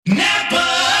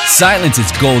Silence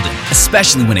is golden,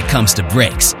 especially when it comes to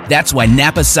brakes. That's why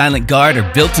Napa Silent Guard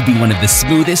are built to be one of the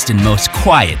smoothest and most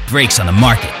quiet brakes on the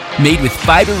market. Made with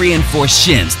fiber-reinforced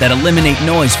shims that eliminate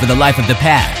noise for the life of the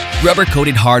pad,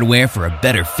 rubber-coated hardware for a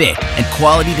better fit, and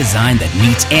quality design that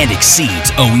meets and exceeds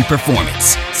OE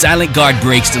performance. Silent Guard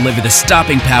brakes deliver the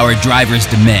stopping power drivers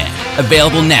demand.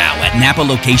 Available now at Napa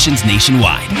locations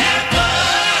nationwide.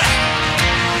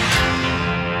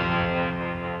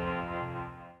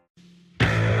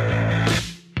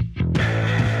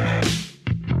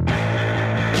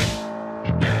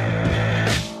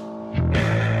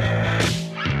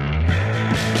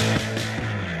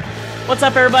 What's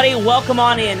up, everybody? Welcome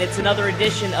on in. It's another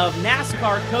edition of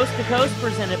NASCAR Coast to Coast,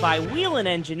 presented by Whelen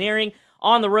Engineering,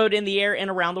 on the road, in the air,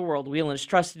 and around the world. Whelen is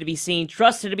trusted to be seen,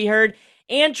 trusted to be heard,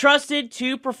 and trusted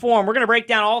to perform. We're going to break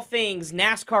down all things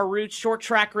NASCAR roots, short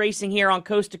track racing here on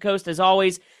Coast to Coast. As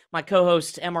always, my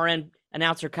co-host, MRN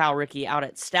announcer Kyle Rickey out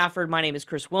at Stafford. My name is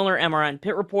Chris Wilner, MRN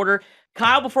pit reporter.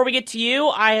 Kyle, before we get to you,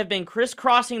 I have been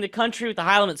crisscrossing the country with the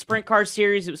High Limit Sprint Car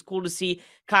Series. It was cool to see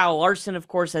Kyle Larson, of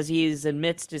course, as he is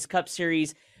amidst his Cup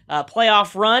Series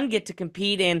playoff run, get to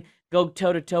compete and go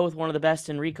toe-to-toe with one of the best,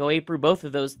 Enrico Abreu, both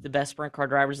of those the best sprint car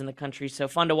drivers in the country. So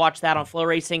fun to watch that on Flow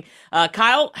Racing.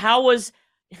 Kyle, how was...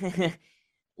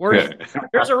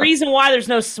 There's a reason why there's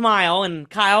no smile, and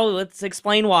Kyle, let's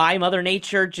explain why. Mother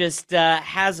Nature just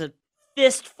has a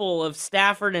fistful of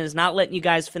Stafford and is not letting you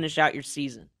guys finish out your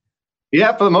season.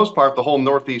 Yeah, for the most part, the whole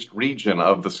Northeast region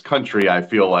of this country, I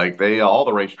feel like all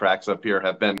the racetracks up here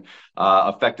have been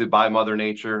affected by Mother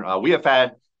Nature. We have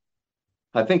had,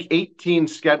 I think, 18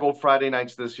 scheduled Friday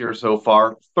nights this year so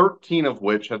far, 13 of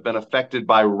which have been affected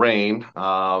by rain,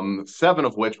 7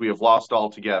 of which we have lost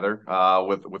altogether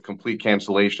with complete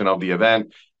cancellation of the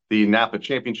event. The Napa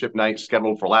Championship night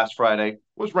scheduled for last Friday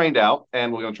was rained out,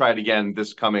 and we're going to try it again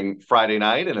this coming Friday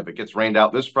night. And if it gets rained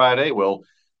out this Friday, we'll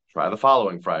try the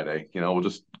following Friday. We'll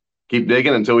just keep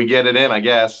digging until we get it in, I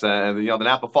guess. And, the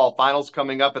Napa Fall Finals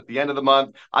coming up at the end of the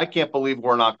month. I can't believe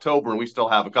we're in October and we still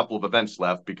have a couple of events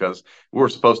left because we're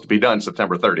supposed to be done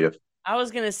September 30th. I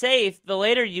was going to say, if the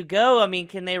later you go,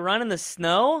 can they run in the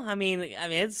snow?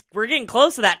 We're getting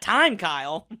close to that time,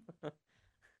 Kyle.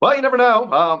 Well, you never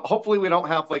know. Hopefully we don't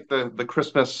have like the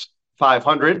Christmas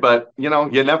 500, but you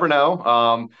never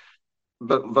know.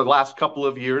 The last couple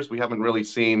of years, we haven't really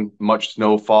seen much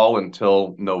snowfall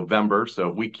until November. So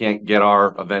if we can't get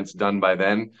our events done by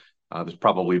then, there's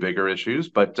probably bigger issues.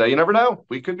 But you never know.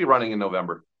 We could be running in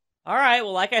November. All right.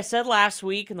 Well, like I said last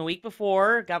week and the week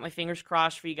before, got my fingers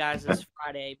crossed for you guys this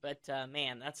Friday. But,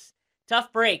 man, that's a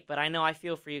tough break. But I know I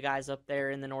feel for you guys up there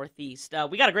in the Northeast.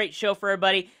 We got a great show for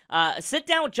everybody. A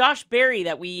sit-down with Josh Berry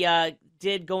that we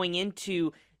did going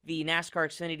into the NASCAR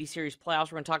Xfinity Series playoffs.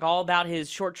 We're going to talk all about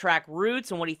his short track roots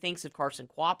and what he thinks of Carson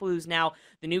Kvapil, who's now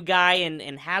the new guy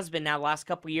and has been now the last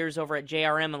couple of years over at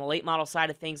JRM on the late model side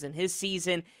of things in his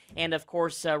season, and of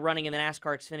course running in the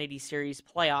NASCAR Xfinity Series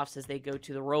playoffs as they go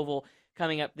to the Roval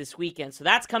coming up this weekend. So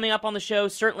that's coming up on the show.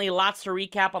 Certainly lots to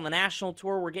recap on the national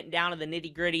tour. We're getting down to the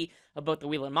nitty-gritty of both the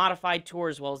Whelen Modified Tour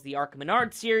as well as the ARCA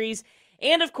Menard Series.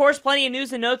 And of course, plenty of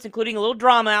news and notes, including a little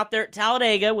drama out there at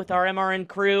Talladega with our MRN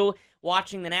crew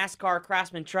watching the NASCAR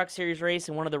Craftsman Truck Series race,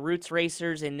 and one of the Roots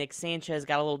racers and Nick Sanchez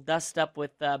got a little dust up with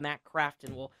Matt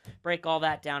Crafton. We'll break all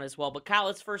that down as well. But Kyle,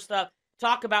 let's first up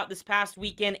talk about this past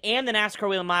weekend and the NASCAR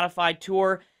Whelen Modified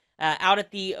Tour out at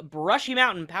the Brushy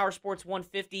Mountain Power Sports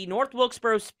 150, North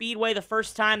Wilkesboro Speedway, the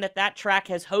first time that track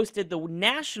has hosted the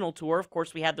national tour. Of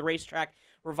course, we had the racetrack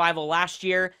revival last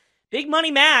year. Big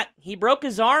Money Matt, he broke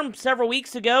his arm several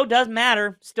weeks ago. Doesn't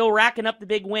matter. Still racking up the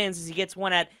big wins as he gets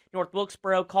one at North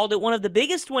Wilkesboro. Called it one of the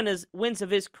biggest wins of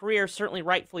his career, certainly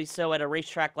rightfully so at a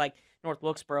racetrack like North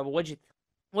Wilkesboro. But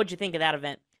what'd you think of that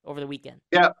event over the weekend?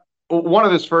 Yeah, one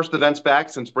of his first events back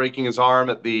since breaking his arm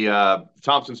at the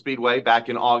Thompson Speedway back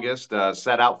in August.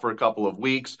 Set out for a couple of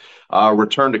weeks.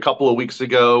 Returned a couple of weeks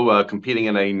ago competing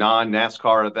in a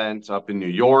non-NASCAR event up in New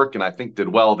York, and I think did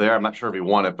well there. I'm not sure if he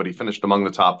won it, but he finished among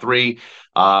the top 3.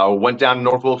 Went down to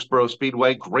North Wilkesboro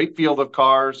Speedway. Great field of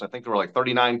cars. I think there were like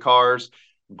 39 cars.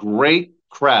 Great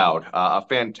crowd. A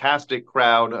fantastic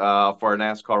crowd for a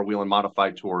NASCAR Whelen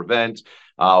Modified Tour event.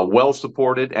 Well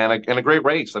supported and a great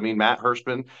race. Matt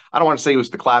Hirschman, I don't want to say he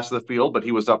was the class of the field, but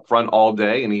he was up front all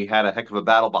day, and he had a heck of a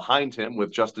battle behind him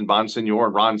with Justin Bonsignor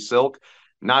and Ron Silk,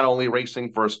 not only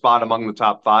racing for a spot among the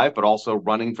top 5, but also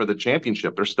running for the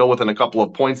championship. They're still within a couple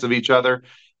of points of each other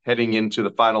heading into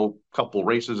the final couple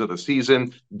races of the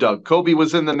season. Doug Coby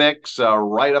was in the mix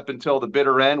right up until the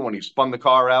bitter end when he spun the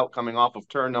car out coming off of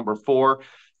turn number 4,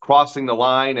 crossing the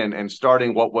line and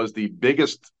starting what was the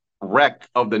biggest wreck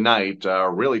of the night,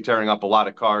 really tearing up a lot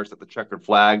of cars at the checkered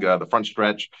flag, the front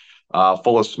stretch.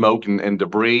 Full of smoke and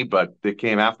debris, but they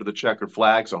came after the checkered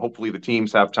flag. So hopefully the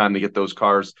teams have time to get those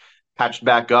cars patched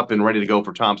back up and ready to go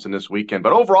for Thompson this weekend.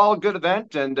 But overall, a good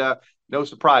event, and no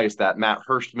surprise that Matt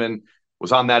Hirschman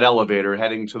was on that elevator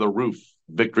heading to the roof,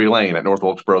 Victory Lane at North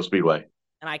Wilkesboro Speedway.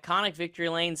 An iconic Victory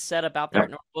Lane setup out there at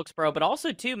North Wilkesboro, but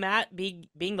also, too, Matt,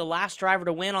 being the last driver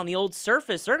to win on the old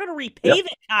surface. They're going to repave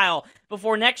it, Kyle,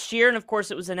 before next year. And, of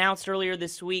course, it was announced earlier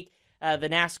this week. The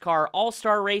NASCAR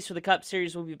All-Star Race for the Cup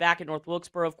Series will be back at North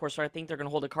Wilkesboro. Of course, I think they're going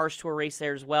to hold a Cars Tour race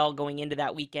there as well going into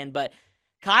that weekend. But,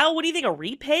 Kyle, what do you think? A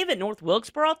repave at North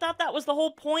Wilkesboro? I thought that was the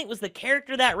whole point, was the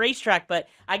character of that racetrack. But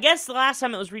I guess the last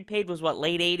time it was repaved was,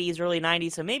 late 80s, early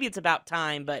 90s. So maybe it's about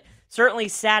time. But certainly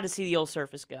sad to see the old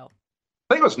surface go.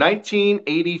 I think it was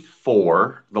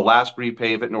 1984, the last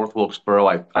repave at North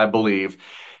Wilkesboro, I believe.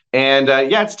 And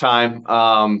it's time.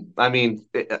 Although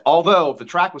the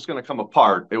track was going to come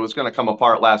apart, it was going to come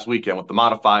apart last weekend with the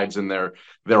modifieds and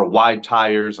their wide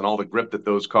tires and all the grip that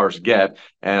those cars get.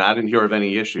 And I didn't hear of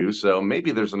any issues. So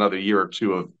maybe there's another year or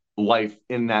two of life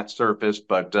in that surface.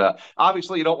 But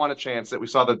obviously, you don't want to chance it. We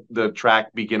saw the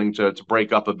track beginning to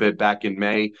break up a bit back in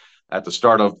May at the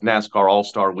start of NASCAR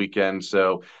All-Star Weekend.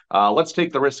 So let's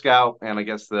take the risk out and I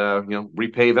guess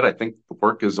repave it. I think the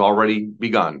work has already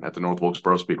begun at the North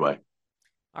Wilkesboro Speedway.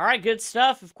 All right, good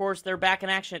stuff. Of course, they're back in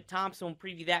action at Thompson. We'll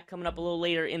preview that coming up a little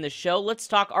later in the show. Let's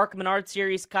talk ARCA Menard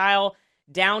Series, Kyle.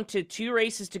 Down to 2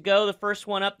 races to go. The first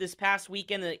one up this past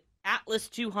weekend, the Atlas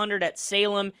 200 at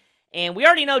Salem. And we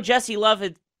already know Jesse Love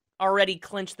had already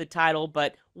clinched the title,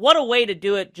 but what a way to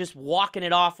do it, just walking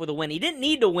it off with a win. He didn't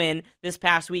need to win this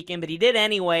past weekend, but he did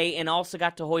anyway, and also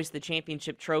got to hoist the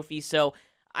championship trophy. So,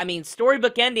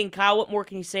 storybook ending. Kyle, what more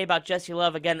can you say about Jesse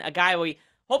Love? Again, a guy we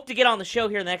hope to get on the show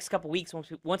here in the next couple weeks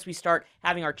once we start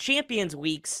having our Champions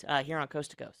Weeks here on Coast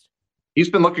to Coast.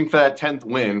 He's been looking for that 10th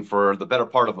win for the better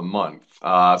part of a month,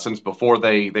 since before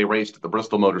they raced at the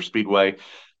Bristol Motor Speedway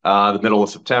the middle of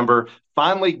September.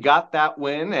 Finally got that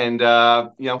win and,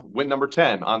 win number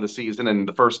 10 on the season and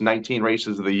the first 19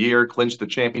 races of the year, clinched the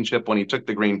championship when he took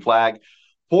the green flag.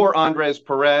 Poor Andres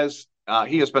Perez,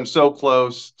 he has been so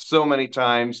close so many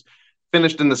times,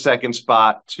 finished in the second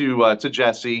spot to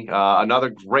Jesse. Another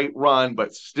great run,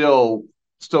 but still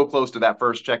so close to that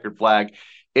first checkered flag.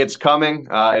 It's coming,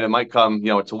 and it might come,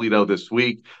 at Toledo this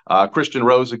week. Christian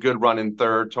Rose, a good run in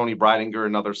third. Tony Breidinger,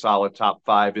 another solid top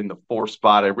 5 in the 4th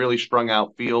spot. A really strung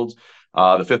out field.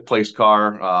 The 5th place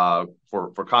car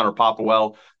for Connor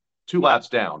Popwell, 2 laps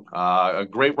down. A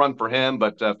great run for him,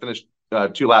 but finished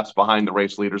 2 laps behind the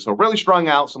race leader. So really strung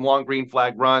out, some long green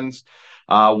flag runs.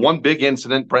 One big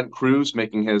incident, Brent Cruz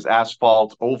making his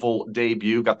asphalt oval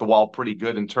debut, got the wall pretty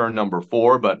good in turn number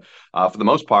 4, but for the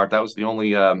most part, that was the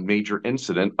only major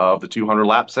incident of the 200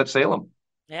 laps at Salem.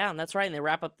 Yeah, and that's right, and they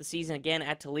wrap up the season again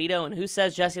at Toledo, and who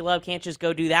says Jesse Love can't just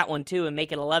go do that one too and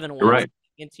make it 11 wins? Right.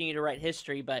 Continue to write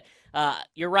history, but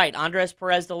you're right. Andres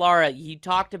Perez de Lara, you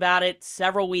talked about it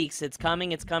several weeks. It's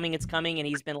coming, and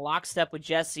he's been lockstep with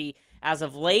Jesse as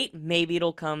of late. Maybe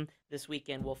it'll come this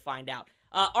weekend. We'll find out.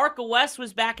 ARCA West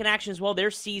was back in action as well.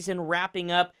 Their season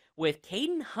wrapping up with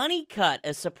Caden Honeycutt,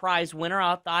 a surprise winner.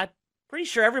 I'm pretty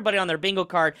sure everybody on their bingo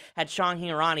card had Sean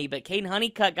Hingorani, but Caden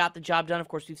Honeycutt got the job done. Of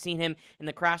course, we've seen him in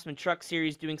the Craftsman Truck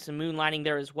Series doing some moonlighting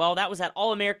there as well. That was at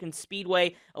All-American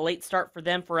Speedway, a late start for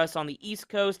them for us on the East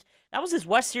Coast. That was his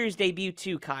West Series debut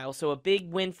too, Kyle, so a big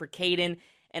win for Caden.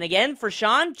 And again, for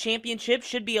Sean, championship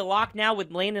should be a lock now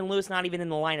with Landon Lewis not even in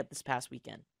the lineup this past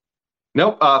weekend.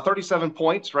 Nope, 37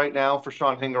 points right now for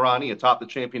Sean Hingorani atop the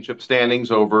championship standings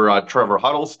over Trevor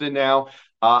Huddleston now.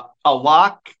 A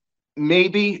lock,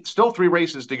 maybe. Still 3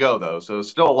 races to go, though, so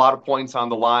still a lot of points on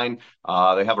the line.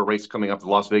 They have a race coming up at the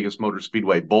Las Vegas Motor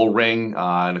Speedway Bull Ring in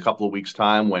a couple of weeks'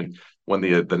 time when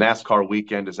the NASCAR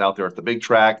weekend is out there at the big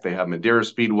track. They have Madeira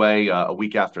Speedway a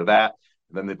week after that.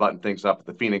 Then they button things up at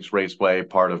the Phoenix Raceway,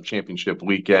 part of championship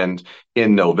weekend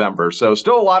in November. So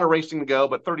still a lot of racing to go,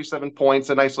 but 37 points,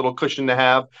 a nice little cushion to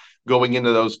have going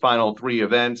into those final 3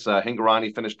 events.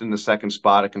 Hingorani finished in the 2nd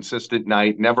spot, a consistent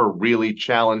night, never really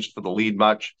challenged for the lead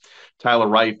much. Tyler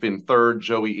Reif in 3rd,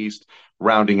 Joey East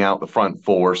rounding out the front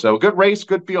 4. So good race,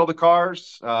 good field of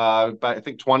cars. But I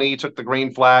think 20 took the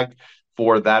green flag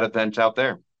for that event out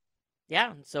there.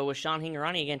 Yeah, so with Sean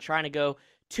Hingorani again trying to go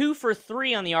 2 for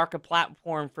 3 on the ARCA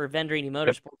platform for Vendrini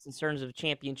Motorsports in terms of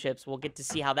championships. We'll get to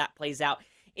see how that plays out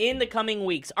in the coming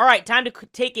weeks. All right, time to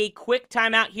take a quick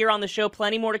timeout here on the show.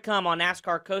 Plenty more to come on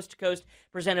NASCAR Coast to Coast,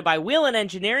 presented by Whelen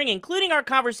Engineering, including our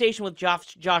conversation with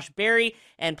Josh Berry,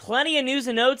 and plenty of news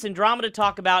and notes and drama to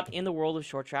talk about in the world of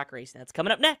short track racing. That's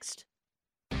coming up next.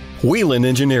 Whelen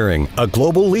Engineering, a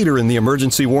global leader in the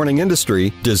emergency warning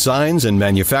industry, designs and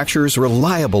manufactures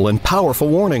reliable and powerful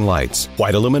warning lights,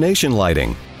 white illumination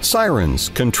lighting, sirens,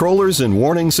 controllers, and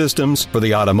warning systems for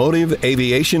the automotive,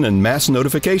 aviation, and mass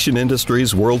notification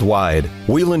industries worldwide.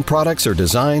 Whelen products are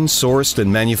designed, sourced,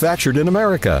 and manufactured in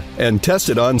America and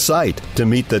tested on site to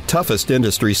meet the toughest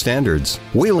industry standards.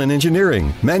 Whelen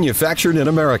Engineering, manufactured in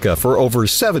America for over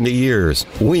 70 years.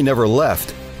 We never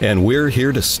left, and we're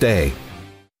here to stay.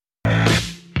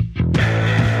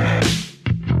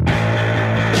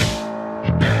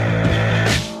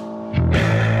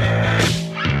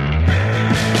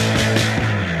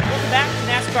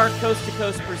 Coast to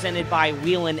Coast presented by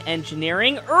Whelen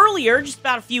Engineering. Earlier, just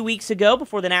about a few weeks ago,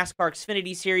 before the NASCAR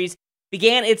Xfinity Series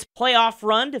began its playoff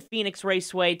run to Phoenix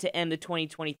Raceway to end the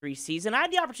 2023 season, I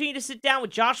had the opportunity to sit down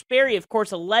with Josh Berry, of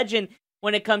course, a legend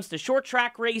when it comes to short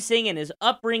track racing and his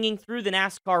upbringing through the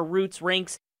NASCAR roots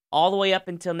ranks all the way up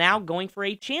until now, going for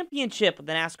a championship with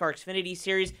the NASCAR Xfinity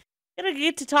Series. Gonna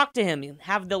get to talk to him and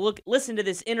have the listen to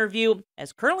this interview,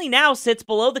 as currently now sits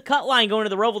below the cut line going to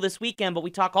the Roval this weekend, but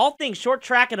we talk all things short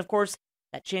track and, of course,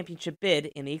 that championship bid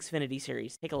in the Xfinity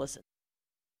Series. Take a listen.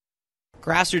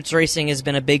 Grassroots racing has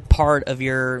been a big part of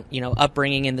your,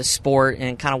 upbringing in the sport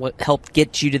and kind of what helped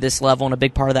get you to this level, and a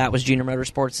big part of that was Junior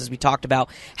Motorsports, as we talked about.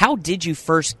 How did you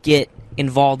first get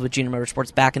involved with Junior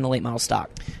Motorsports back in the late model stock?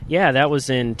 Yeah, that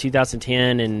was in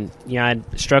 2010, and I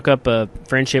struck up a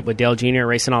friendship with Dale Jr.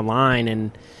 racing online,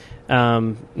 and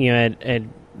it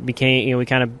became we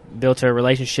kind of built a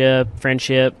relationship,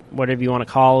 friendship, whatever you want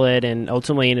to call it, and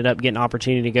ultimately ended up getting an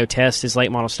opportunity to go test his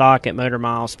late model stock at Motor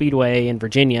Mile Speedway in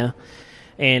Virginia,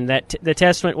 and the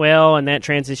test went well, and that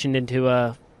transitioned into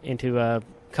a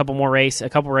couple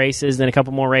races, then a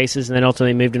couple more races, and then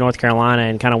ultimately moved to North Carolina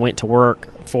and kind of went to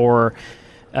work for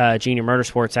Junior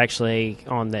Motorsports, actually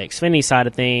on the Xfinity side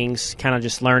of things, kind of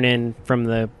just learning from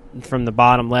the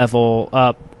bottom level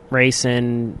up,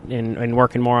 racing and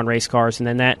working more on race cars, and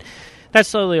then that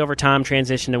slowly over time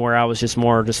transitioned to where I was just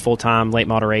full time late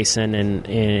model racing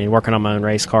and working on my own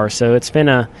race car. So it's been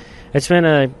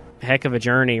a heck of a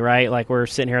journey, right? Like, we're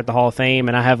sitting here at the Hall of Fame,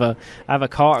 and I have a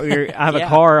car. A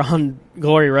car on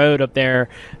Glory Road up there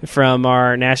from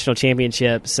our national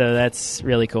championship. So that's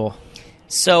really cool.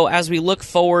 So as we look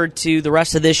forward to the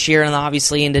rest of this year and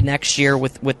obviously into next year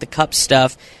with the Cup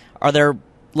stuff, are there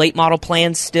late model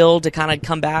plans still to kind of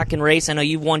come back and race? I know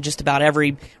you've won just about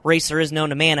every race there is known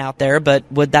to man out there, but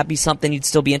would that be something you'd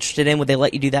still be interested in? Would they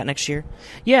let you do that next year?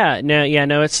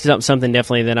 No, it's something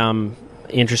definitely that I'm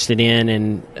interested in,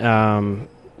 and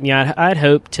I'd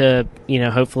hope to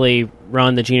hopefully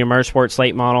run the Junior Motorsports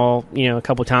late model a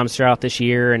couple times throughout this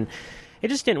year, and it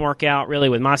just didn't work out really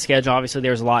with my schedule. Obviously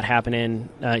there was a lot happening,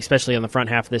 especially on the front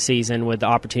half of the season with the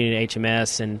opportunity to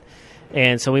HMS,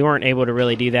 and so we weren't able to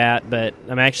really do that. But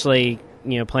I'm actually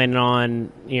planning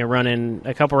on running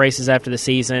a couple races after the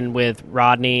season with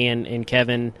Rodney and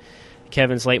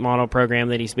Kevin's late model program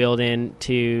that he's building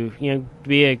to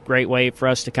be a great way for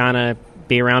us to kind of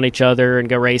be around each other and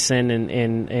go racing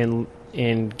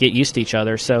and get used to each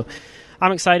other. So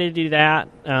I'm excited to do that.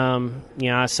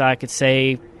 So I could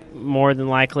say more than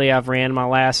likely I've ran my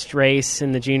last race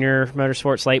in the Junior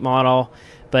Motorsports late model,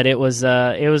 but it was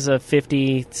a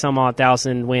 50 some odd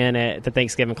thousand win at the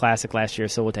Thanksgiving Classic last year,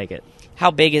 so we'll take it. How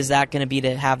big is that going to be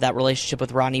to have that relationship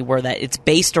with Rodney, where that it's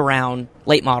based around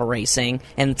late model racing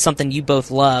and something you both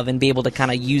love, and be able to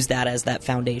kind of use that as that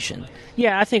foundation?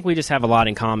 Yeah, I think we just have a lot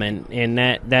in common, and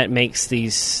that makes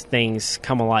these things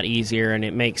come a lot easier, and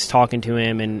it makes talking to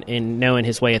him and knowing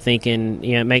his way of thinking,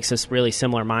 it makes us really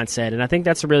similar mindset, and I think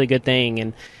that's a really good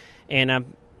thing. And I'm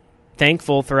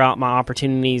thankful throughout my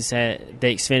opportunities at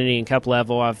the Xfinity and Cup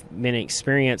level. I've been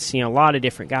experienced, a lot of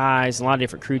different guys, a lot of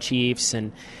different crew chiefs,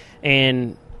 and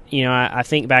I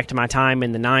think back to my time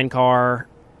in the 9 car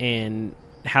and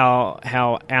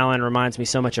how Alan reminds me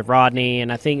so much of Rodney,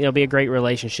 and I think it'll be a great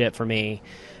relationship for me.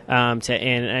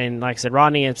 And like I said,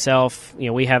 Rodney himself,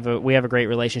 we have a great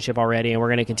relationship already, and we're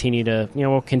going to continue to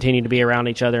we'll continue to be around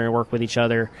each other and work with each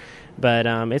other. But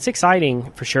it's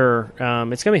exciting for sure. It's going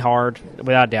to be hard,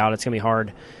 without doubt. It's going to be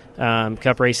hard.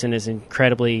 Cup racing is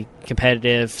incredibly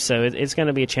competitive, so it's going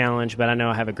to be a challenge, but I know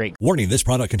I have a great... Warning, this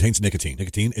product contains nicotine.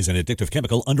 Nicotine is an addictive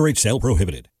chemical. Underage sale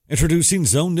prohibited. Introducing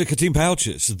Zone Nicotine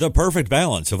Pouches, the perfect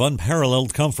balance of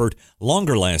unparalleled comfort,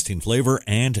 longer-lasting flavor,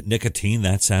 and nicotine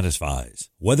that satisfies.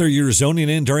 Whether you're zoning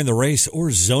in during the race or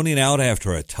zoning out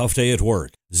after a tough day at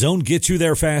work, Zone gets you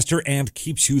there faster and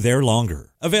keeps you there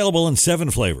longer. Available in 7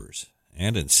 flavors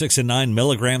and in 6 and 9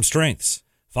 milligram strengths.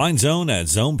 Find Zone at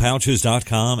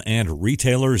zonepouches.com and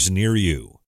retailers near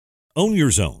you. Own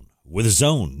your zone with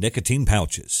Zone Nicotine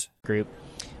Pouches. Group.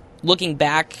 looking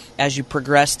back as you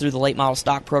progressed through the late model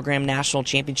stock program, national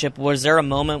championship, was there a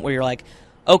moment where you're like,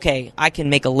 okay, I can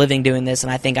make a living doing this,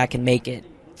 and I think I can make it?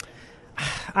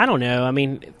 I don't know. I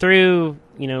mean, through,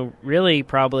 really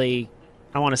probably,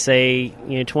 I want to say,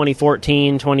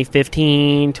 2014,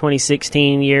 2015,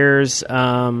 2016 years,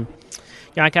 I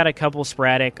got a couple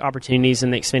sporadic opportunities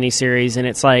in the Xfinity Series, and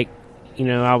it's like,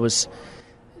 I was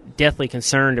deathly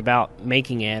concerned about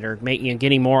making it or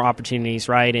getting more opportunities,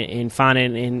 right, and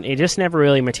finding, and it just never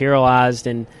really materialized.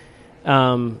 And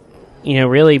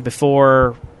really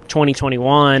before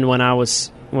 2021, when I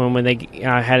was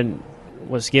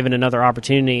given another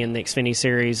opportunity in the Xfinity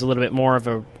Series, a little bit more of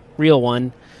a real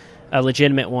one, a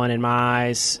legitimate one in my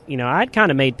eyes, I'd kind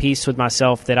of made peace with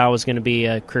myself that I was going to be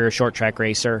a career short track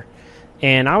racer,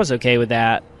 and I was okay with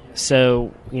that.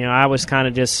 So I was kind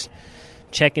of just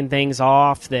checking things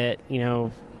off that winning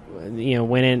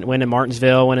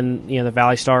Martinsville, winning the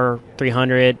Valley Star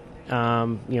 300,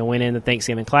 winning the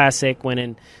Thanksgiving Classic,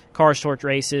 winning car short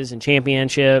races and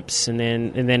championships, and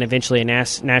then eventually a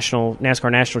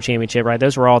NASCAR National Championship. Right,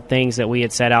 those were all things that we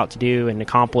had set out to do and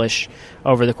accomplish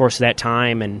over the course of that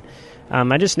time. And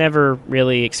I just never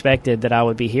really expected that I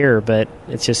would be here, but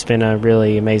it's just been a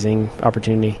really amazing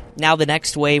opportunity. Now the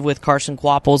next wave with Carson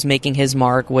Quapples making his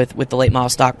mark with the late model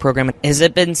stock program. Has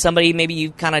it been somebody maybe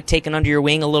you've kind of taken under your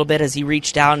wing a little bit as he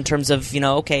reached out in terms of,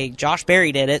 okay, Josh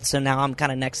Berry did it, so now I'm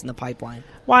kind of next in the pipeline?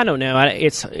 Well, I don't know.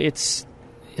 It's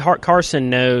Carson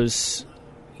knows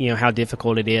how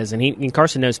difficult it is, and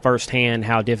Carson knows firsthand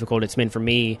how difficult it's been for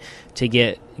me to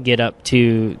get up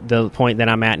to the point that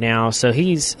I'm at now. So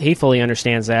he fully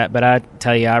understands that. But I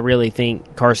tell you, I really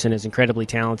think Carson is incredibly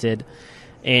talented,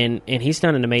 and he's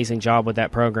done an amazing job with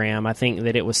that program. I think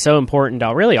that it was so important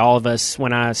to really all of us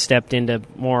when I stepped into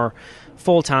more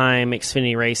full-time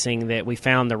Xfinity racing that we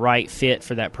found the right fit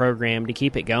for that program to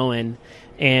keep it going.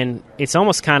 And it's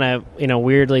almost kind of in a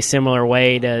weirdly similar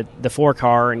way to the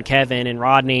 4-car and Kevin and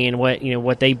Rodney and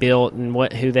what they built and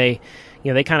who they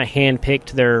they kind of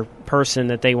handpicked their person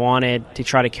that they wanted to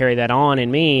try to carry that on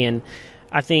in me. And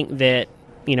I think that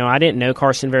I didn't know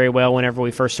Carson very well whenever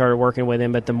we first started working with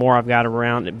him, but the more I've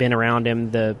been around him,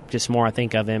 the just more I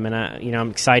think of him. And I'm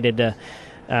excited to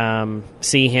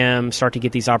see him start to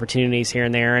get these opportunities here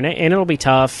and there, and it'll be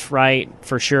tough, right?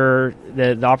 For sure,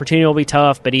 the opportunity will be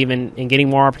tough, but even in getting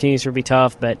more opportunities will be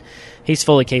tough. But he's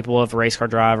fully capable of a race car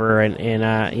driver, and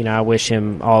I wish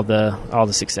him all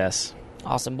the success.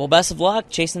 Awesome. Well, best of luck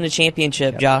chasing the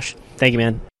championship, Josh. Thank you,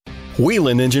 man.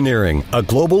 Whelen Engineering, a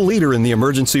global leader in the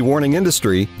emergency warning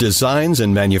industry, designs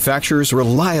and manufactures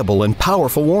reliable and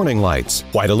powerful warning lights,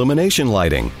 white illumination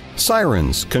lighting,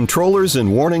 sirens, controllers,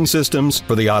 and warning systems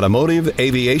for the automotive,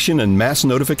 aviation, and mass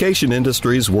notification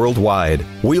industries worldwide.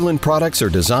 Whelen products are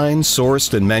designed,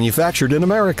 sourced, and manufactured in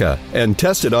America and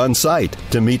tested on site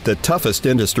to meet the toughest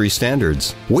industry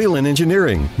standards. Whelen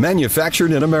Engineering,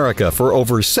 manufactured in America for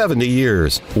over 70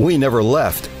 years. We never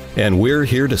left, and we're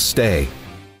here to stay.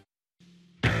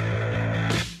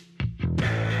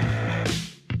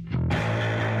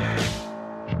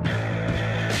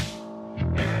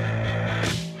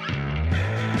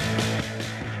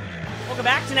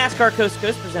 Back to NASCAR Coast to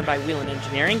Coast, presented by Whelen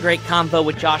Engineering. Great combo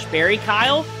with Josh Berry.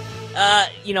 Kyle,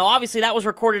 obviously that was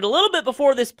recorded a little bit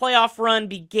before this playoff run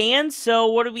began, so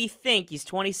what do we think? He's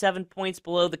 27 points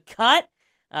below the cut.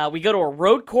 We go to a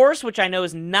road course, which I know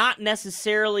is not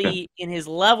necessarily in his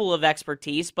level of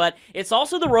expertise, but it's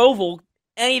also the Roval.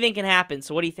 Anything can happen.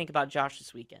 So what do you think about Josh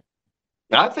this weekend?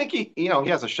 I think he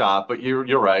has a shot, but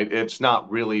you're right. It's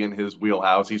not really in his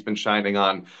wheelhouse. He's been shining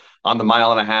on the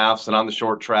mile and a halfs and on the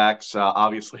short tracks.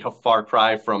 Obviously, a far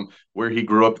cry from where he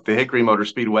grew up at the Hickory Motor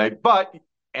Speedway, but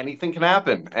anything can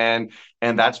happen, and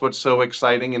that's what's so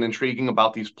exciting and intriguing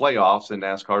about these playoffs in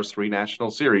NASCAR's 3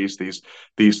 National Series,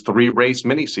 these 3 race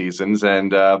mini seasons.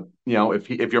 And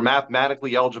if you're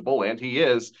mathematically eligible, and he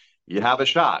is, you have a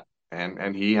shot,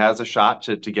 and he has a shot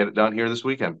to get it done here this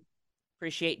weekend.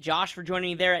 Appreciate Josh for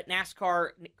joining me there at NASCAR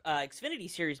Xfinity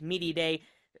Series Media Day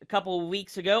a couple of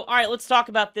weeks ago. All right, let's talk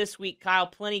about this week, Kyle.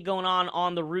 Plenty going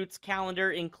on the Roots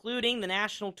calendar, including the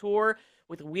National Tour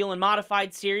with the Whelen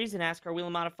Modified Series, the NASCAR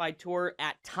Whelen Modified Tour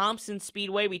at Thompson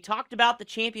Speedway. We talked about the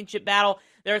championship battle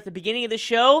there at the beginning of the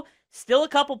show. Still a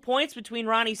couple points between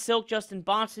Ronnie Silk, Justin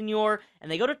Bonsignor, and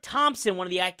they go to Thompson, one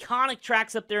of the iconic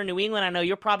tracks up there in New England. I know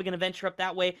you're probably going to venture up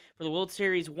that way for the World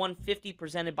Series 150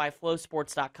 presented by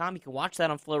FlowSports.com. You can watch that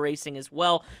on Flow Racing as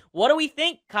well. What do we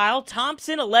think, Kyle?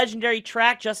 Thompson, a legendary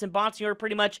track. Justin Bonsignor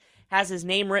pretty much has his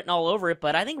name written all over it,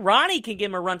 but I think Ronnie can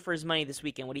give him a run for his money this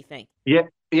weekend. What do you think?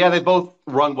 Yeah, they both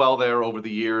run well there over the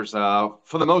years.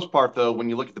 For the most part, though, when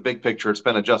you look at the big picture, it's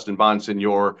been a Justin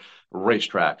Bonsignor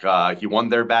racetrack. He won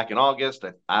there back in August.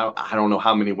 I don't know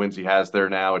how many wins he has there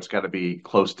now. It's got to be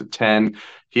close to 10.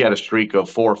 He had a streak of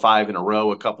 4 or 5 in a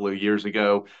row a couple of years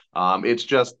ago. It's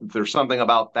just there's something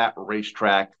about that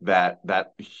racetrack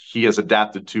that he has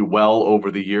adapted to well over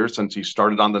the years since he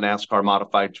started on the NASCAR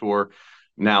Modified Tour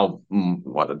now,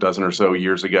 a dozen or so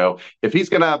years ago. If he's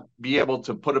going to be able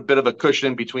to put a bit of a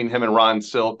cushion between him and Ron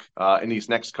Silk in these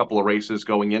next couple of races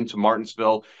going into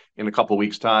Martinsville in a couple of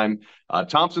weeks' time,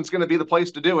 Thompson's going to be the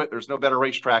place to do it. There's no better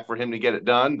racetrack for him to get it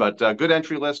done. But good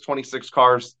entry list, 26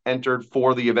 cars entered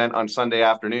for the event on Sunday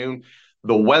afternoon.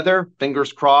 The weather,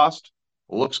 fingers crossed,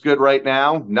 looks good right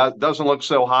now. Doesn't look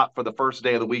so hot for the first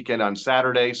day of the weekend on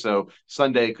Saturday. So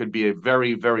Sunday could be a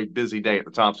very, very busy day at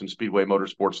the Thompson Speedway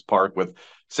Motorsports Park with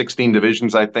 16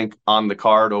 divisions, I think, on the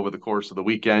card over the course of the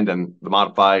weekend, and the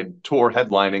Modified Tour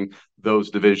headlining those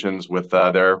divisions with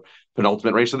their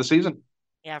penultimate race of the season.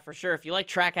 Yeah, for sure. If you like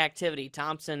track activity,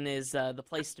 Thompson is the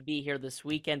place to be here this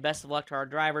weekend. Best of luck to our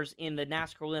drivers in the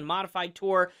NASCAR Win Modified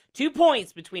Tour. 2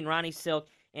 points between Ronnie Silk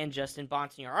and Justin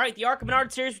Bonsignor. All right, the ARCA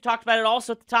Menard Series, we talked about it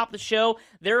also at the top of the show.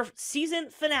 Their season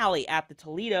finale at the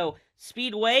Toledo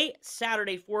Speedway,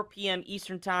 Saturday, 4 p.m.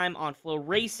 Eastern Time on Flow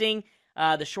Racing.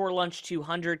 The Shore Lunch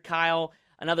 200, Kyle.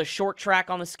 Another short track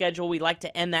on the schedule. We like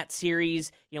to end that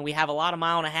series. You know, we have a lot of 1.5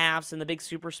 miles and the big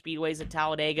super speedways at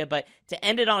Talladega, but to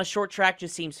end it on a short track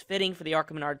just seems fitting for the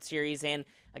ARCA Menard Series. And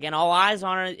again, all eyes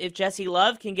on it if Jesse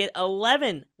Love can get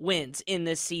 11 wins in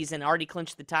this season, already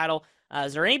clinched the title.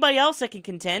 Is there anybody else that can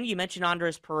contend? You mentioned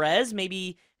Andres Perez.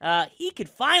 Maybe he could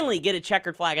finally get a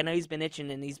checkered flag. I know he's been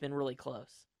itching and he's been really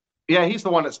close. Yeah, he's the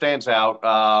one that stands out.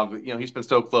 He's been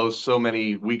so close so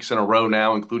many weeks in a row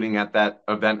now, including at that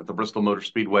event at the Bristol Motor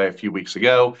Speedway a few weeks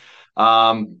ago.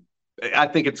 I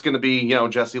think it's going to be,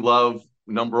 Jesse Love,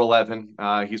 number 11.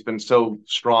 He's been so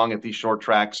strong at these short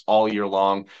tracks all year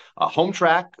long. Home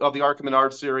track of the ARCA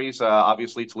Menard Series.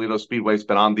 Obviously, Toledo Speedway's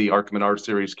been on the ARCA Menard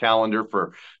Series calendar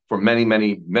for many,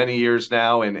 many, many years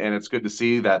now, and it's good to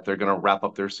see that they're going to wrap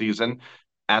up their season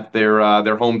at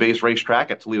their home base racetrack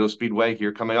at Toledo Speedway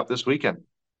here coming up this weekend.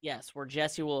 Yes, where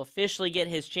Jesse will officially get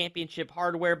his championship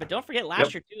hardware. But don't forget,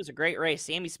 last year, too, was a great race.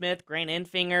 Sammy Smith, Grant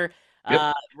Enfinger,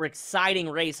 exciting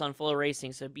race on Flow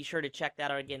Racing. So be sure to check that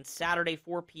out again, Saturday,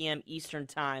 4 p.m. Eastern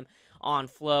Time on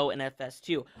Flow and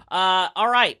FS2.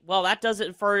 All right, well, that does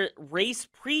it for race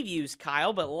previews,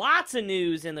 Kyle, but lots of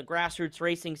news in the Grassroots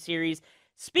Racing Series.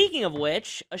 Speaking of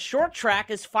which, a short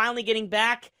track is finally getting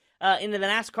back into the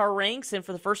NASCAR ranks, and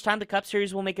for the first time, the Cup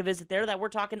Series will make a visit there. That we're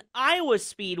talking Iowa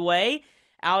Speedway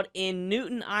out in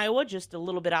Newton, Iowa, just a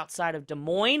little bit outside of Des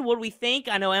Moines. What do we think?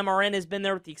 I know MRN has been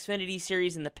there with the Xfinity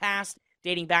Series in the past,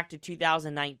 dating back to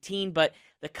 2019, but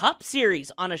the Cup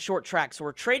Series on a short track. So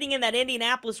we're trading in that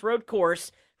Indianapolis road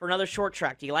course for another short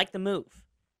track. Do you like the move?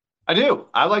 I do.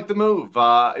 I like the move.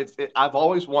 I've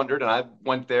always wondered, and I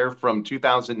went there from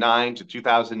 2009 to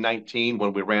 2019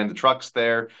 when we ran the trucks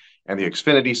there and the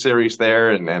Xfinity Series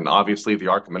there, and obviously the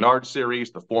ARCA Menard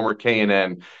Series, the former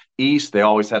K&N East. They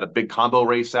always had a big combo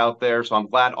race out there, so I'm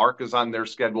glad ARCA's on their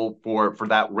schedule for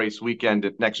that race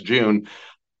weekend next June.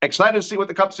 Excited to see what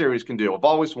the Cup Series can do. I've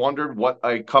always wondered what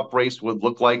a Cup race would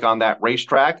look like on that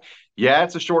racetrack. Yeah,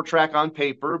 it's a short track on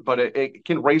paper, but it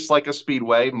can race like a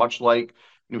speedway, much like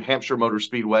New Hampshire Motor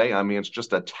Speedway. I mean, it's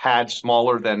just a tad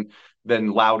smaller than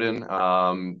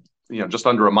Loudon. Just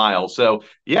under a mile. So,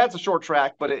 yeah, it's a short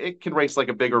track, but it can race like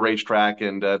a bigger racetrack,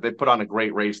 and they put on a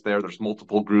great race there. There's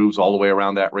multiple grooves all the way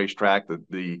around that racetrack.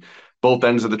 The both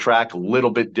ends of the track a little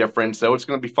bit different, so it's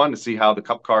going to be fun to see how the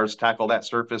Cup cars tackle that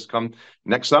surface come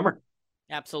next summer.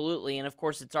 Absolutely, and of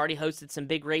course, it's already hosted some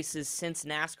big races since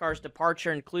NASCAR's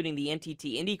departure, including the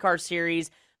NTT IndyCar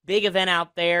Series. Big event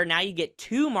out there. Now you get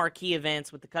 2 marquee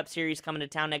events with the Cup Series coming to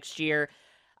town next year.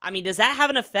 I mean, does that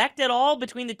have an effect at all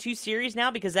between the 2 series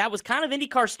now? Because that was kind of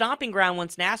IndyCar's stomping ground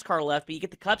once NASCAR left, but you get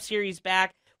the Cup Series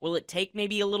back. Will it take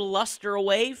maybe a little luster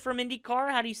away from IndyCar?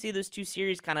 How do you see those 2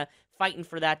 series kind of fighting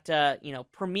for that,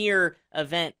 premier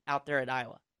event out there at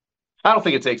Iowa? I don't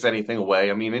think it takes anything away.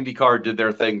 I mean, IndyCar did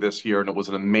their thing this year, and it was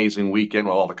an amazing weekend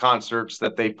with all the concerts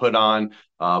that they put on,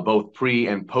 both pre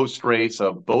and post race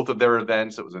of both of their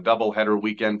events. It was a doubleheader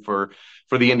weekend for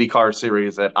the IndyCar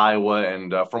series at Iowa,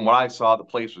 and from what I saw, the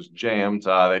place was jammed.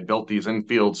 They built these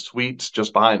infield suites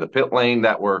just behind the pit lane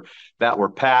that were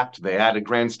packed. They added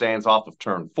grandstands off of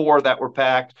turn 4 that were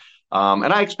packed.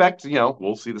 And I expect,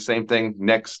 we'll see the same thing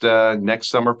next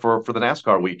summer for the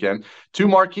NASCAR weekend. 2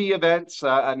 marquee events.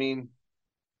 I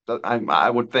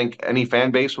would think any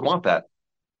fan base would want that.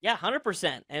 Yeah,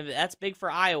 100%. And that's big for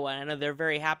Iowa. I know they're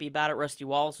very happy about it. Rusty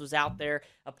Wallace was out there,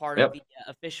 a part of Yep. the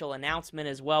official announcement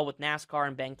as well with NASCAR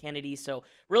and Ben Kennedy. So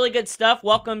really good stuff.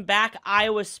 Welcome back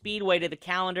Iowa Speedway to the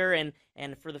calendar and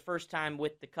for the first time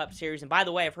with the Cup Series. And by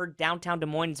the way, I've heard downtown Des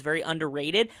Moines is very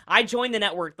underrated. I joined the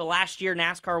network the last year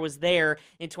NASCAR was there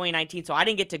in 2019, so I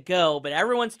didn't get to go, but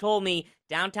everyone's told me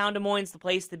downtown Des Moines is the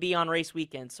place to be on race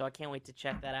weekend. So I can't wait to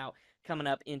check that out coming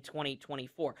up in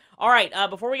 2024. All right,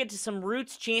 before we get to some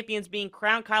Roots champions being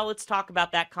crowned, Kyle, let's talk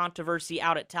about that controversy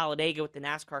out at Talladega with the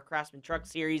NASCAR Craftsman Truck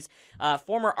Series.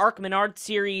 Former ARC Menard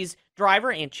Series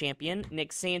driver and champion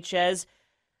Nick Sanchez.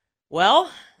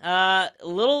 Well,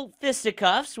 little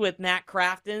fisticuffs with Matt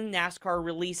Crafton. NASCAR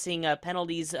releasing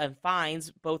penalties and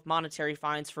fines, both monetary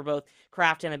fines for both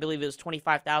Crafton. I believe it was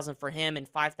 $25,000 for him and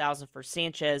 $5,000 for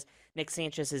Sanchez. Nick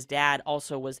Sanchez's dad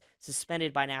also was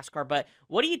suspended by NASCAR. But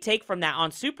what do you take from that?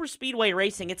 On super speedway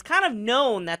racing, it's kind of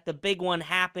known that the big one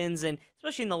happens, and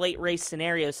especially in the late race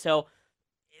scenarios. So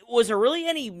was there really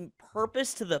any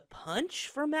purpose to the punch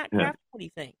from Matt Crafton? What do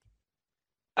you think?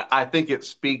 I think it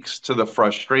speaks to the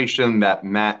frustration that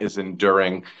Matt is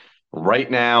enduring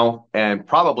right now and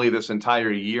probably this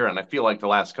entire year. And I feel like the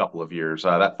last couple of years,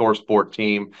 that Thor Sport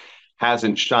team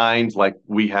hasn't shined like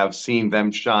we have seen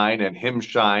them shine and him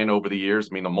shine over the years.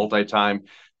 I mean, a multi-time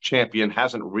champion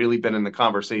hasn't really been in the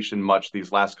conversation much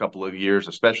these last couple of years,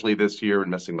 especially this year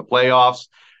and missing the playoffs.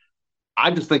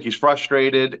 I just think he's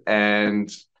frustrated,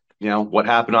 and what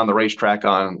happened on the racetrack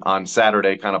on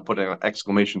Saturday kind of put an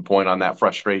exclamation point on that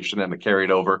frustration, and it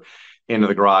carried over into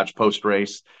the garage post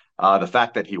race. The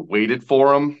fact that he waited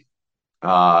for him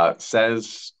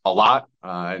says a lot,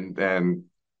 and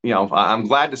I'm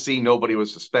glad to see nobody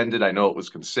was suspended. I know it was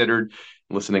considered,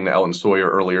 listening to Ellen Sawyer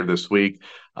earlier this week,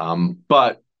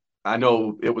 but I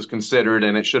know it was considered,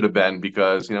 and it should have been,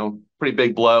 because pretty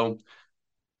big blow.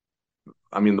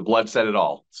 I mean, the blood said it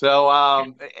all. So,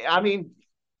 I mean,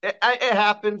 it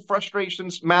happened.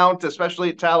 Frustrations mount, especially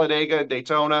at Talladega and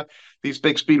Daytona, these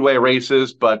big speedway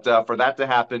races. But for that to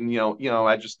happen,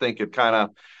 I just think it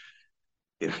kind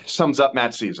of sums up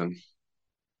Matt's season.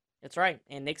 That's right.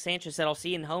 And Nick Sanchez said, "I'll see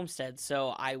you in Homestead." So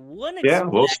I wouldn't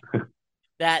expect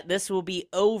that this will be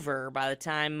over by the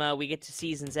time we get to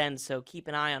season's end. So keep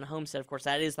an eye on Homestead. Of course,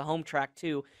 that is the home track,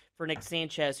 too, for Nick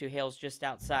Sanchez, who hails just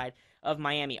outside of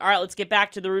Miami. All right, let's get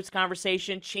back to the Roots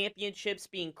conversation. Championships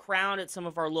being crowned at some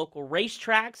of our local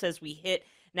racetracks as we hit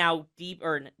now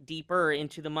deeper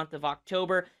into the month of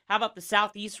October. How about the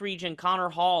Southeast region? Connor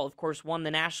Hall, of course, won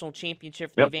the national championship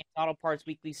for the Advanced Auto Parts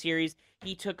Weekly Series.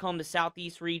 He took home the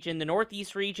Southeast region. The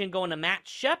Northeast region going to Matt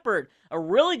Shepard. A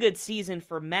really good season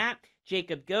for Matt.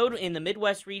 Jacob Goad in the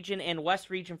Midwest region, and West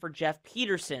region for Jeff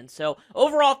Peterson. So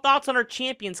overall thoughts on our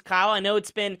champions, Kyle. I know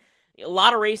it's been a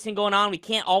lot of racing going on. We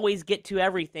can't always get to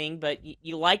everything, but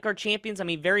you like our champions? I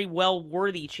mean, very well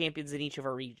worthy champions in each of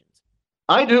our regions.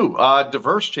 I do.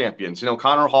 Diverse champions.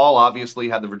 Connor Hall obviously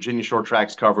had the Virginia Short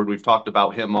Tracks covered. We've talked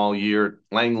about him all year.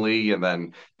 Langley, and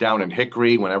then down in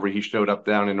Hickory, whenever he showed up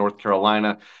down in North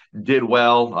Carolina, did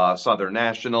well. Southern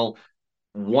National,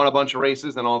 won a bunch of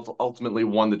races, and ultimately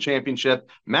won the championship.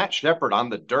 Matt Shepard on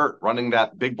the dirt, running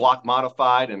that big block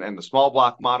modified and the small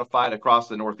block modified across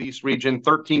the Northeast region.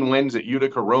 13 wins at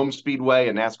Utica Rome Speedway,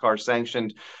 a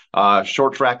NASCAR-sanctioned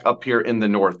short track up here in the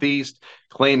Northeast,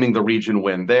 claiming the region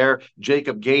win there.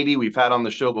 Jacob Gady, we've had on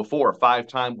the show before,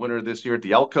 5-time winner this year at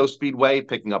the Elko Speedway,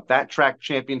 picking up that track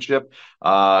championship.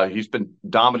 He's been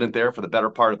dominant there for the better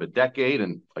part of a decade,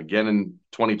 and again in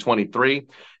 2023.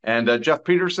 And Jeff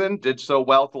Peterson did so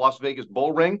well at the Las Vegas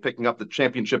Bull Ring, picking up the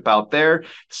championship out there.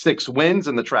 6 wins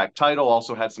in the track title.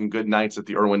 Also had some good nights at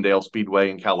the Irwindale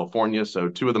Speedway in California. So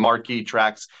 2 of the marquee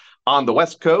tracks on the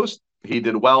West Coast he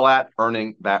did well at,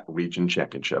 earning that region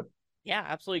championship. Yeah,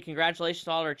 absolutely. Congratulations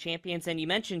to all our champions. And you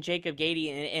mentioned Jacob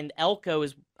Gady, and Elko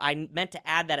is, I meant to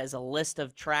add that as a list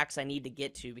of tracks I need to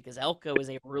get to, because Elko is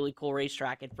a really cool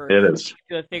racetrack. And for it is.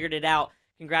 To have figured it out,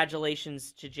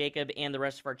 congratulations to Jacob and the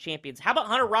rest of our champions. How about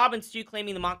Hunter Robbins, too,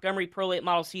 claiming the Montgomery Pro Late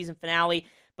Model season finale?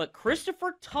 But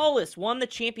Christopher Tullis won the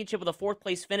championship with a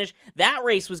 4th-place finish. That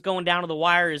race was going down to the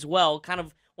wire as well. Kind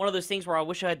of one of those things where I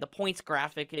wish I had the points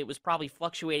graphic. It was probably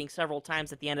fluctuating several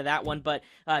times at the end of that one. But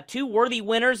 2 worthy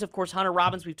winners. Of course, Hunter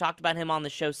Robbins, we've talked about him on the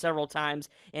show several times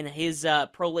in his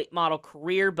pro late model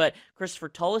career. But Christopher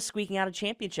Tullis squeaking out a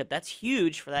championship. That's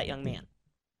huge for that young man.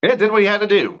 Yeah, did what he had to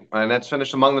do, and that's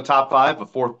finished among the top 5, a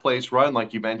 4th-place run.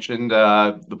 Like you mentioned,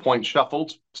 the points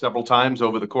shuffled several times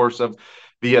over the course of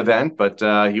the event, but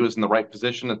he was in the right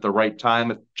position at the right time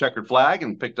at checkered flag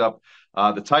and picked up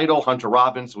the title. Hunter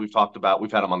Robbins, we've had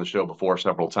him on the show before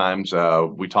several times.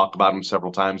 We talk about him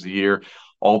several times a year.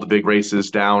 all the big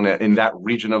races down in that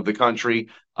region of the country.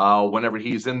 Whenever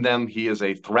he's in them, he is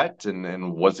a threat,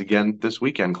 and was again this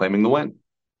weekend claiming the win.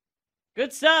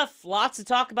 Good stuff. Lots to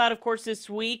talk about, of course, this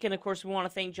week. And, of course, we want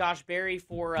to thank Josh Berry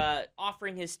for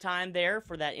offering his time there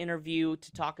for that interview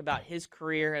to talk about his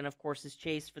career and, of course, his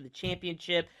chase for the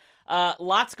championship.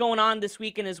 Lots going on this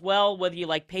weekend as well. Whether you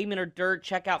like pavement or dirt,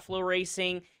 check out Flow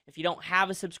Racing. If you don't have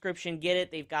a subscription, get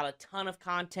it. They've got a ton of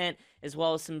content as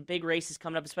well as some big races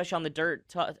coming up, especially on the dirt.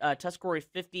 Tuscarora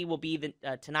 50 will be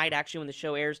tonight, actually, when the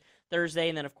show airs Thursday.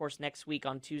 And then, of course, next week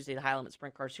on Tuesday, the High Limit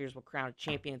Sprint Car Series will crown a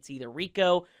champion. It's either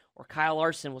Rico or Kyle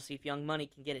Larson. We'll see if Young Money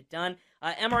can get it done.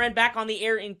 MRN back on the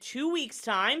air in 2 weeks'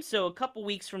 time. So a couple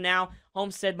weeks from now,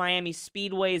 Homestead Miami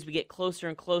Speedway, as we get closer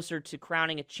and closer to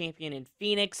crowning a champion in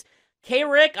Phoenix.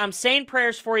 K-Rick, I'm saying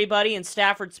prayers for you, buddy, in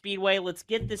Stafford Speedway. Let's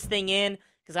get this thing in,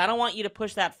 because I don't want you to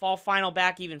push that fall final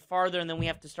back even farther, and then we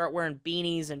have to start wearing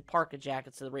beanies and parka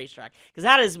jackets to the racetrack, because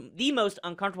that is the most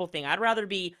uncomfortable thing. I'd rather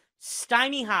be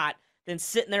stymie hot than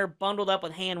sitting there bundled up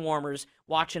with hand warmers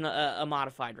watching a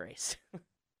modified race.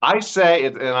 I say,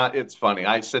 it's funny,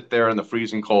 I sit there in the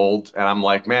freezing cold, and I'm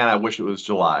like, man, I wish it was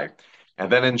July.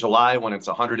 And then in July, when it's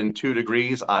 102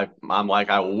 degrees, I'm like,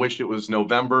 I wish it was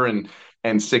November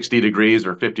and 60 degrees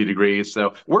or 50 degrees.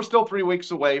 So we're still 3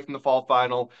 weeks away from the fall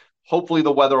final. Hopefully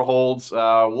the weather holds.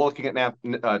 We're looking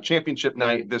at championship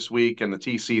night this week and the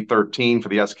TC13 for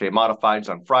the SK Modifieds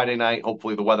on Friday night.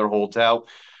 Hopefully the weather holds out.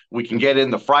 We can get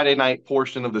in the Friday night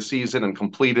portion of the season and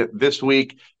complete it this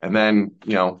week, and then,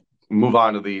 move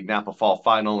on to the Napa Fall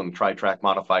Final and Tri-Track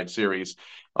Modified Series,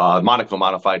 Monaco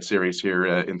Modified Series here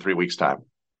in 3 weeks' time.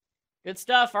 Good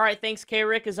stuff. All right, thanks,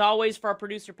 K-Rick. As always, for our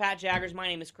producer, Pat Jaggers, my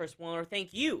name is Chris Willer.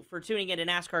 Thank you for tuning in to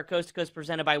NASCAR Coast to Coast,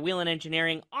 presented by Whelen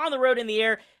Engineering, on the road, in the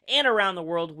air, and around the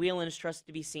world. Whelen is trusted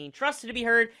to be seen, trusted to be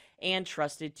heard, and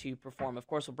trusted to perform. Of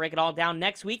course, we'll break it all down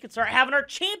next week and start having our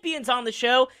champions on the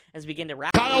show as we begin to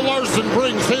wrap. Kyle Larson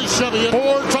brings his Chevy in 4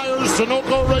 tires,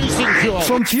 Sunoco Racing Fuel.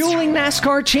 From fueling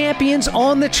NASCAR champions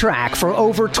on the track for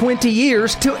over 20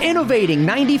 years to innovating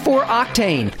 94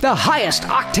 octane, the highest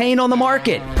octane on the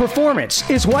market, performance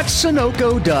is what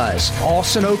Sunoco does. All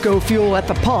Sunoco fuel at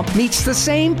the pump meets the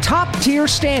same top-tier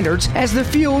standards as the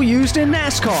fuel used in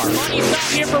NASCAR. Money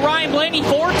stop here for Ryan Blaney.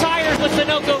 4 tires with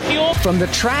Sunoco fuel. From the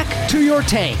track to your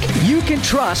tank, you can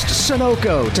trust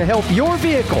Sunoco to help your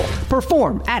vehicle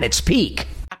perform at its peak.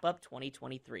 Wrap up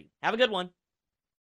 2023. Have a good one.